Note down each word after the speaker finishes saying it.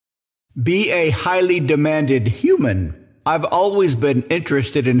Be a highly demanded human. I've always been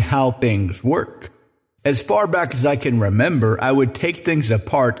interested in how things work. As far back as I can remember, I would take things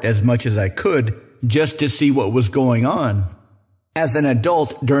apart as much as I could just to see what was going on. As an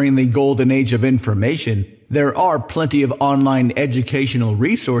adult during the golden age of information, there are plenty of online educational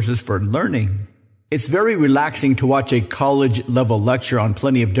resources for learning. It's very relaxing to watch a college-level lecture on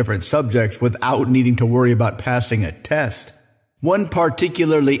plenty of different subjects without needing to worry about passing a test. One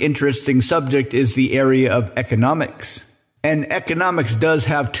particularly interesting subject is the area of economics. And economics does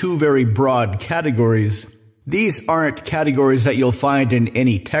have two very broad categories. These aren't categories that you'll find in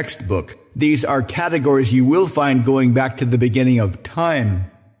any textbook. These are categories you will find going back to the beginning of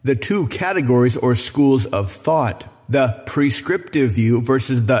time. The two categories or schools of thought, the prescriptive view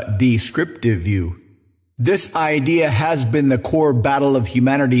versus the descriptive view. This idea has been the core battle of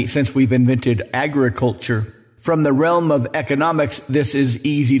humanity since we've invented agriculture. From the realm of economics, this is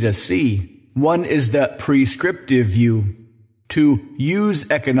easy to see. One is the prescriptive view, to use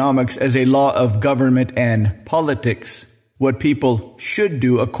economics as a law of government and politics, what people should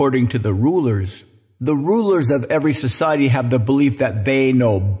do according to the rulers. The rulers of every society have the belief that they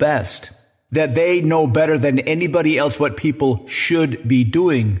know best, that they know better than anybody else what people should be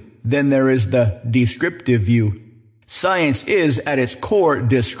doing. Then there is the descriptive view. Science is, at its core,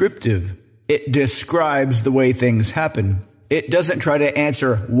 descriptive. It describes the way things happen. It doesn't try to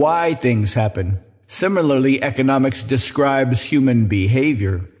answer why things happen. Similarly, economics describes human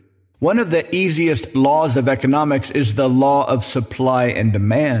behavior. One of the easiest laws of economics is the law of supply and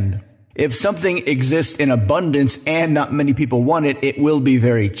demand. If something exists in abundance and not many people want it, it will be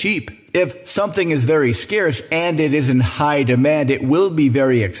very cheap. If something is very scarce and it is in high demand, it will be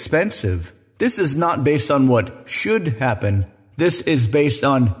very expensive. This is not based on what should happen. This is based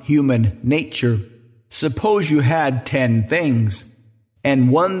on human nature. Suppose you had 10 things,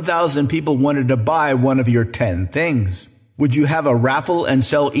 and 1,000 people wanted to buy one of your 10 things. Would you have a raffle and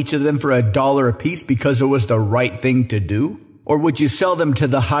sell each of them for $1 a piece because it was the right thing to do? Or would you sell them to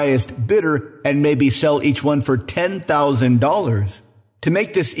the highest bidder and maybe sell each one for $10,000? To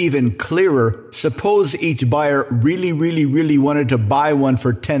make this even clearer, suppose each buyer really wanted to buy one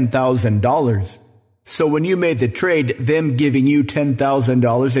for $10,000. So when you made the trade, them giving you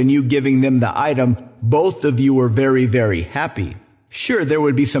 $10,000 and you giving them the item, both of you were very happy. Sure, there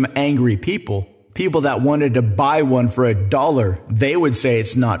would be some angry people that wanted to buy one for $1. They would say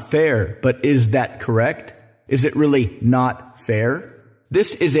it's not fair, but is that correct? Is it really not fair?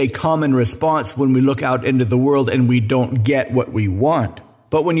 This is a common response when we look out into the world and we don't get what we want.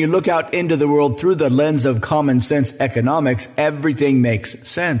 But when you look out into the world through the lens of common sense economics, everything makes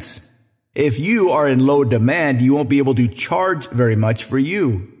sense. If you are in low demand, you won't be able to charge very much for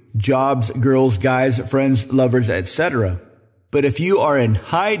you. Jobs, girls, guys, friends, lovers, etc. But if you are in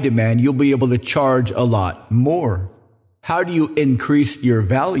high demand, you'll be able to charge a lot more. How do you increase your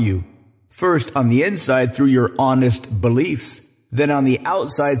value? First, on the inside through your honest beliefs. Then on the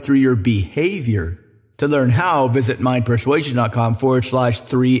outside through your behavior. To learn how, visit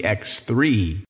mindpersuasion.com/3x3.